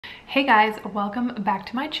Hey guys, welcome back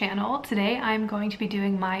to my channel. Today I'm going to be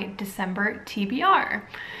doing my December TBR.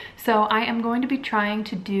 So I am going to be trying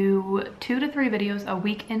to do 2 to 3 videos a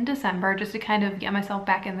week in December just to kind of get myself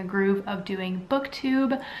back in the groove of doing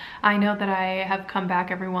booktube. I know that I have come back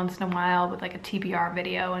every once in a while with like a TBR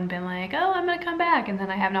video and been like, oh, I'm gonna come back, and then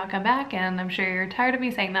I have not come back, and I'm sure you're tired of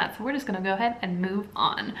me saying that, so we're just gonna go ahead and move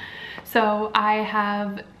on. So I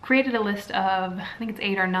have created a list of, I think it's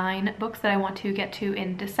 8 or 9 books that I want to get to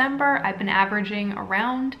in December. I've been averaging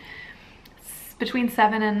around between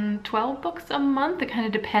 7 and 12 books a month. It kind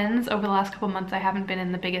of depends. Over the last couple months I haven't been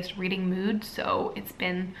in the biggest reading mood, so it's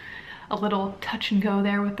been a little touch and go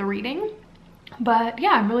there with the reading. But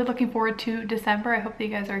yeah, I'm really looking forward to December. I hope that you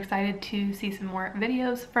guys are excited to see some more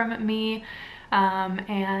videos from me,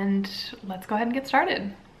 and let's go ahead and get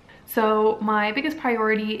started. So my biggest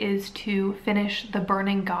priority is to finish The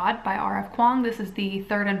Burning God by R.F. Kuang. This is the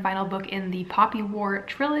 3rd and final book in the Poppy War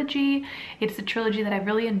trilogy. It's a trilogy that I've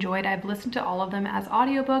really enjoyed. I've listened to all of them as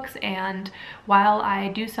audiobooks, and while I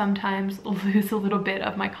do sometimes lose a little bit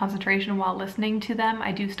of my concentration while listening to them,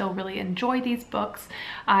 I do still really enjoy these books.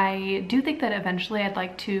 I do think that eventually I'd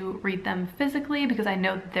like to read them physically because I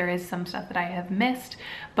know that there is some stuff that I have missed,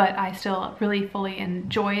 but I still really fully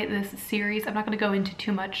enjoy this series. I'm not going to go into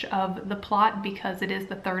too much of the plot because it is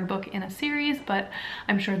the 3rd book in a series, but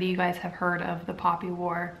I'm sure that you guys have heard of the Poppy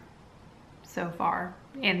War so far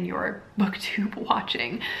in your booktube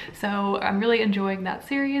watching. So I'm really enjoying that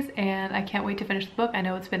series and I can't wait to finish the book. I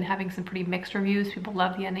know it's been having some pretty mixed reviews. People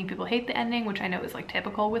love the ending, people hate the ending, which I know is like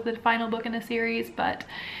typical with the final book in a series, but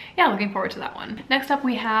yeah, looking forward to that one. Next up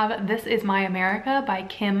we have This Is My America by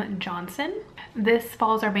Kim Johnson. This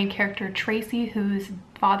follows our main character Tracy, whose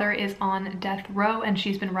father is on death row, and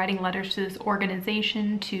she's been writing letters to this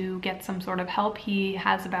organization to get some sort of help. He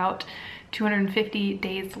has about 250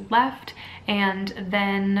 days left, and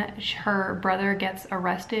then her brother gets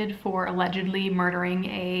arrested for allegedly murdering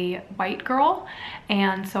a white girl,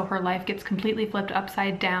 and so her life gets completely flipped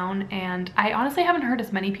upside down. And I honestly haven't heard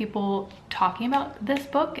as many people talking about this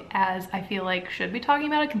book as I feel like should be talking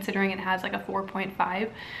about it, considering it has like a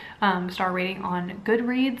 4.5 star rating on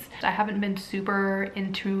Goodreads. I haven't been super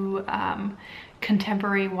into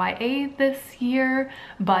contemporary YA this year,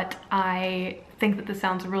 but I think that this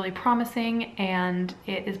sounds really promising, and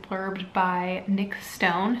it is blurbed by Nick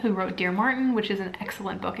Stone, who wrote Dear Martin, which is an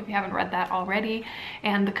excellent book if you haven't read that already,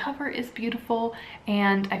 and the cover is beautiful,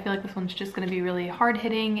 and I feel like this one's just going to be really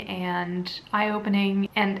hard-hitting and eye-opening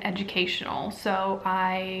and educational, so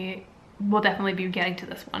I will definitely be getting to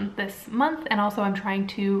this one this month. And also I'm trying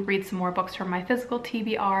to read some more books from my physical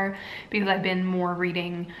TBR because I've been more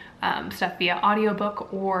reading stuff via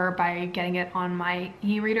audiobook or by getting it on my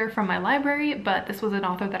e-reader from my library, but this was an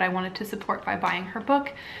author that I wanted to support by buying her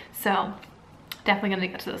book, so definitely gonna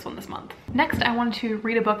get to this one this month. Next, I wanted to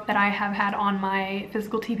read a book that I have had on my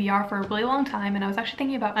physical TBR for a really long time, and I was actually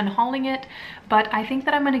thinking about unhauling it, but I think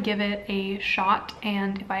that I'm gonna give it a shot,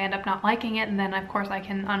 and if I end up not liking it, then of course I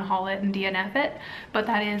can unhaul it and DNF it. But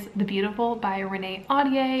that is The Beautiful by Renee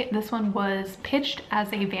Audier. This one was pitched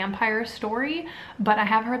as a vampire story, but I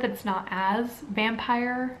have heard that it's not as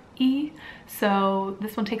vampire-y. So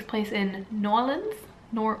this one takes place in New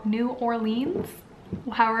Orleans,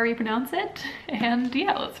 however you pronounce it. And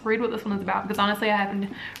yeah, let's read what this one is about, because honestly I haven't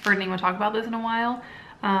heard anyone talk about this in a while.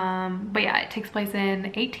 But yeah, it takes place in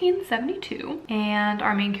 1872, and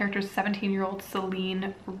our main character is 17-year-old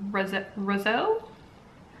Celine Rousseau,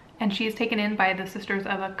 and she is taken in by the sisters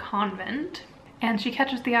of a convent, and she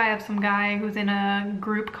catches the eye of some guy who's in a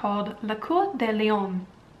group called La Cour des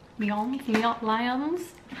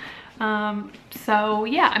Lions. So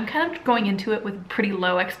yeah, I'm kind of going into it with pretty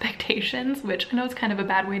low expectations, which I know is kind of a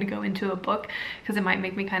bad way to go into a book because it might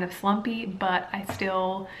make me kind of slumpy, but I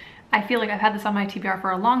feel like I've had this on my TBR for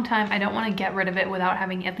a long time. I don't want to get rid of it without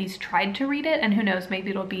having at least tried to read it, and who knows, maybe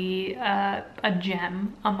it'll be a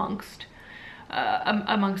gem amongst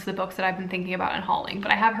the books that I've been thinking about unhauling.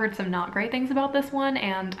 But I have heard some not great things about this one,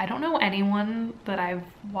 and I don't know anyone that I've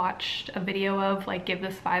watched a video of like give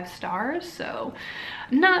this 5 stars, so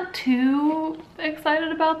not too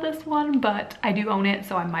excited about this one, but I do own it,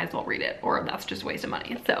 so I might as well read it, or that's just a waste of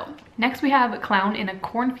money. So next we have Clown in a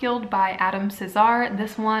Cornfield by Adam Cesar.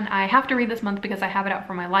 This one I have to read this month because I have it out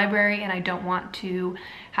from my library and I don't want to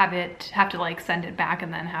have to like send it back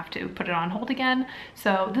and then have to put it on hold again.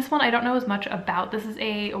 So this one I don't know as much about. This is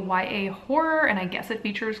a YA horror, and I guess it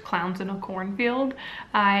features clowns in a cornfield.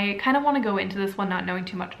 I kind of want to go into this one not knowing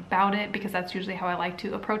too much about it because that's usually how I like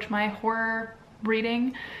to approach my horror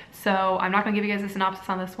reading. So I'm not gonna give you guys a synopsis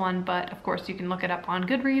on this one, but of course you can look it up on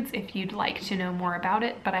Goodreads if you'd like to know more about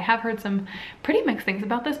it. But I have heard some pretty mixed things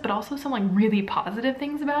about this, but also some like really positive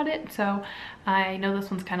things about it. So I know this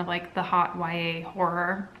one's kind of like the hot YA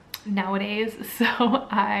horror nowadays, so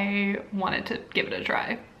I wanted to give it a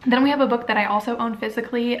try. Then we have a book that I also own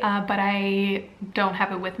physically, but I don't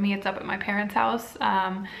have it with me. It's up at my parents' house,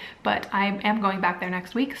 but I am going back there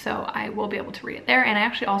next week, so I will be able to read it there. And I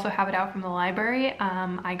actually also have it out from the library.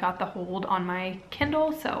 I got the hold on my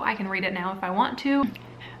Kindle, so I can read it now if I want to.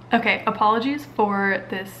 Okay, apologies for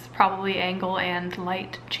this probably angle and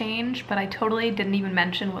light change, but I totally didn't even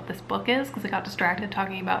mention what this book is because I got distracted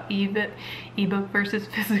talking about ebook versus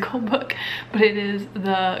physical book. But it is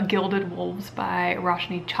The Gilded Wolves by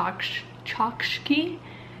Roshani Chokshi.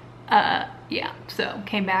 Yeah, so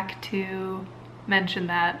came back to mention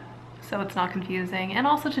that so it's not confusing, and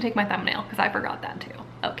also to take my thumbnail because I forgot that too.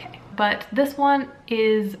 Okay, but this one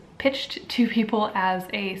is pitched to people as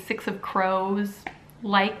a Six of Crows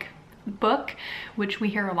like book, which we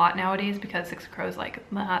hear a lot nowadays because Six of Crows like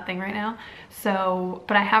the hot thing right now. So,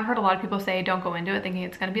 but I have heard a lot of people say don't go into it thinking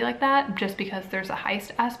it's gonna be like that just because there's a heist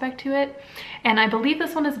aspect to it. And I believe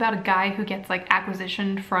this one is about a guy who gets like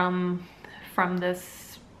acquisition from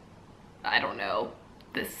this, I don't know,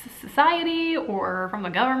 this society or from the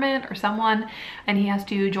government or someone, and he has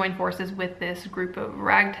to join forces with this group of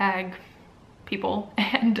ragtag people,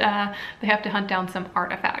 and they have to hunt down some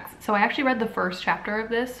artifacts. So I actually read the first chapter of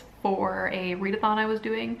this for a readathon I was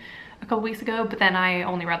doing a couple weeks ago, but then I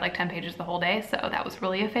only read like 10 pages the whole day, so that was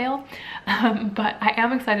really a fail. But I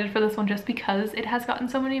am excited for this one just because it has gotten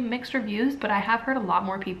so many mixed reviews, but I have heard a lot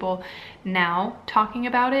more people now talking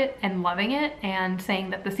about it and loving it and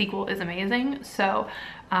saying that the sequel is amazing. So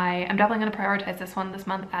I am definitely going to prioritize this one this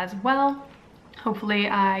month as well. Hopefully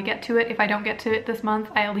I get to it. If I don't get to it this month,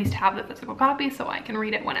 I at least have the physical copy so I can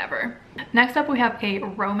read it whenever. Next up we have a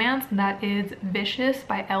romance, and that is Vicious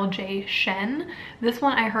by LJ Shen. This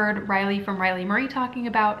one I heard Riley from Riley Marie talking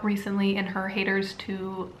about recently in her Haters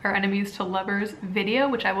to or Enemies to Lovers video,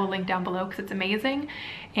 which I will link down below because it's amazing.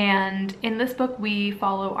 And in this book we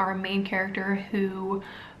follow our main character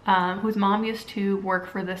whose mom used to work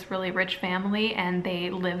for this really rich family, and they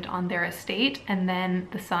lived on their estate, and then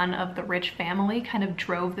the son of the rich family kind of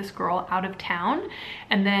drove this girl out of town,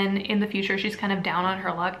 and then in the future she's kind of down on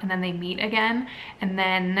her luck, and then they meet again, and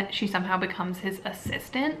then she somehow becomes his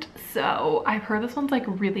assistant. So I've heard this one's like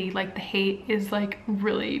really, like the hate is like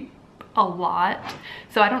really a lot,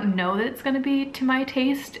 so I don't know that it's going to be to my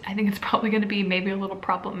taste. I think it's probably going to be maybe a little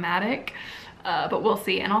problematic, but we'll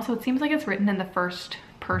see. And also it seems like it's written in the first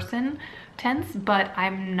person tense, but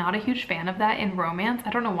I'm not a huge fan of that in romance.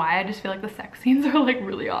 I don't know why, I just feel like the sex scenes are like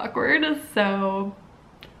really awkward, so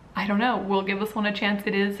I don't know. We'll give this one a chance.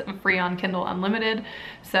 It is free on Kindle Unlimited,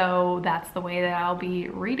 so that's the way that I'll be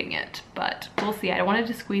reading it, but we'll see. I wanted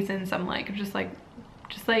to squeeze in some like just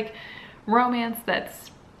like romance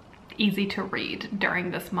that's easy to read during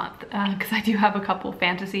this month, because I do have a couple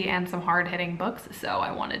fantasy and some hard-hitting books, so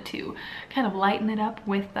I wanted to kind of lighten it up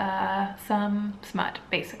with some smut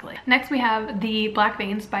basically. Next we have The Black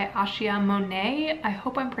Veins by Ashia Monet. I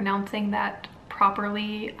hope I'm pronouncing that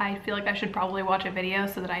properly. I feel like I should probably watch a video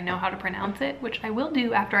so that I know how to pronounce it, which I will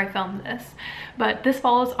do after I film this. But this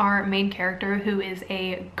follows our main character, who is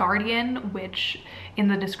a guardian, which in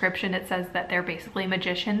the description it says that they're basically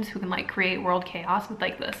magicians who can like create world chaos with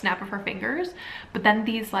like the snap of her fingers. But then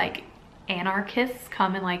these like anarchists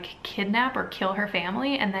come and like kidnap or kill her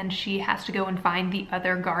family, and then she has to go and find the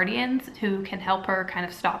other guardians who can help her kind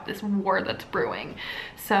of stop this war that's brewing.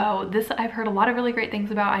 So this I've heard a lot of really great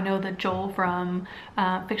things about. I know that Joel from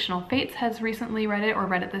Fictional Fates has recently read it, or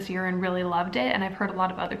read it this year, and really loved it, and I've heard a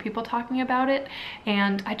lot of other people talking about it,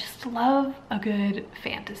 and I just love a good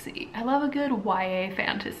fantasy. I love a good YA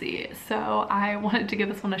fantasy, so I wanted to give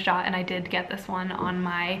this one a shot, and I did get this one on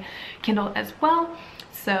my Kindle as well.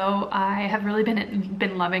 So I have really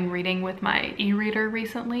been loving reading with my e-reader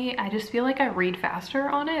recently. I just feel like I read faster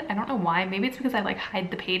on it. I don't know why. Maybe it's because I like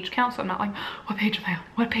hide the page count, so I'm not like, what page am I on?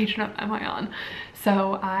 What page am I on?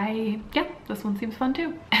 So yeah, this one seems fun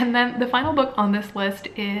too. And then the final book on this list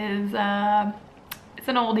is it's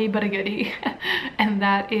an oldie but a goodie, and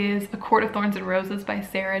that is A Court of Thorns and Roses by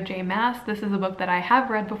Sarah J. Maas. This is a book that I have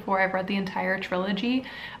read before. I've read the entire trilogy,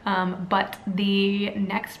 but the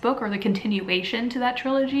next book, or the continuation to that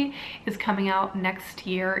trilogy, is coming out next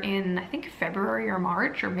year in, I think, February or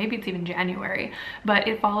March, or maybe it's even January. But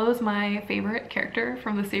it follows my favorite character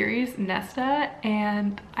from the series, Nesta,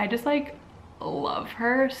 and I just like love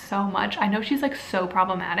her so much. I know she's like so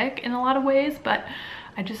problematic in a lot of ways, but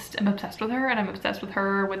I just am obsessed with her, and I'm obsessed with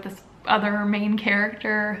her with this other main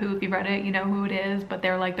character who, if you read it, you know who it is, but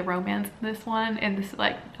they're like the romance in this one, in this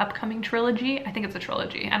like upcoming trilogy. I think it's a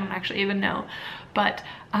trilogy, I don't actually even know, but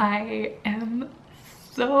I am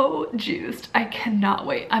so juiced. I cannot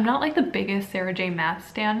wait. I'm not like the biggest Sarah J Maas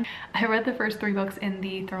stan. I read the first 3 books in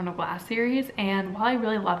the Throne of Glass series, and while I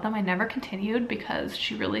really love them, I never continued because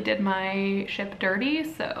she really did my ship dirty,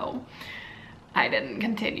 so I didn't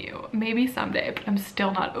continue. Maybe someday, but I'm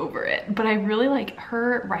still not over it. But I really like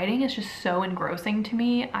her writing is just so engrossing to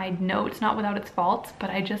me. I know it's not without its faults, but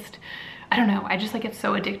I don't know, I just like get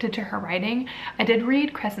so addicted to her writing. I did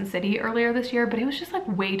read Crescent City earlier this year, but it was just like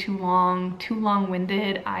way too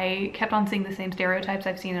long-winded. I kept on seeing the same stereotypes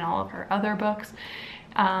I've seen in all of her other books.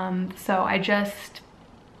 So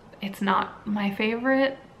it's not my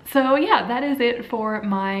favorite. So yeah, that is it for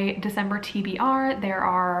my December TBR. There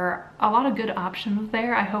are a lot of good options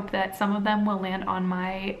there. I hope that some of them will land on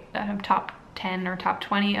my top 10 or top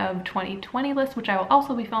 20 of 2020 list, which I will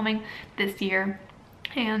also be filming this year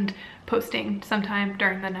and posting sometime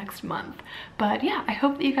during the next month. But yeah, I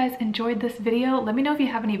hope that you guys enjoyed this video. Let me know if you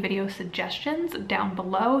have any video suggestions down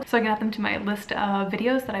below so I can add them to my list of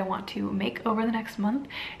videos that I want to make over the next month.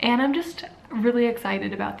 And I'm just really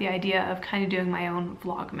excited about the idea of kind of doing my own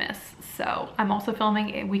Vlogmas. So I'm also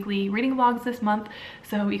filming a weekly reading vlogs this month,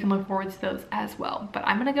 so you can look forward to those as well. But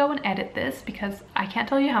I'm gonna go and edit this because I can't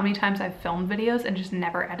tell you how many times I've filmed videos and just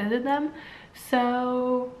never edited them.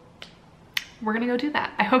 So we're gonna go do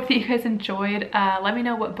that. I hope that you guys enjoyed. Let me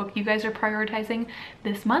know what book you guys are prioritizing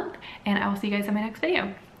this month, and I will see you guys in my next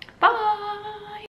video. Bye!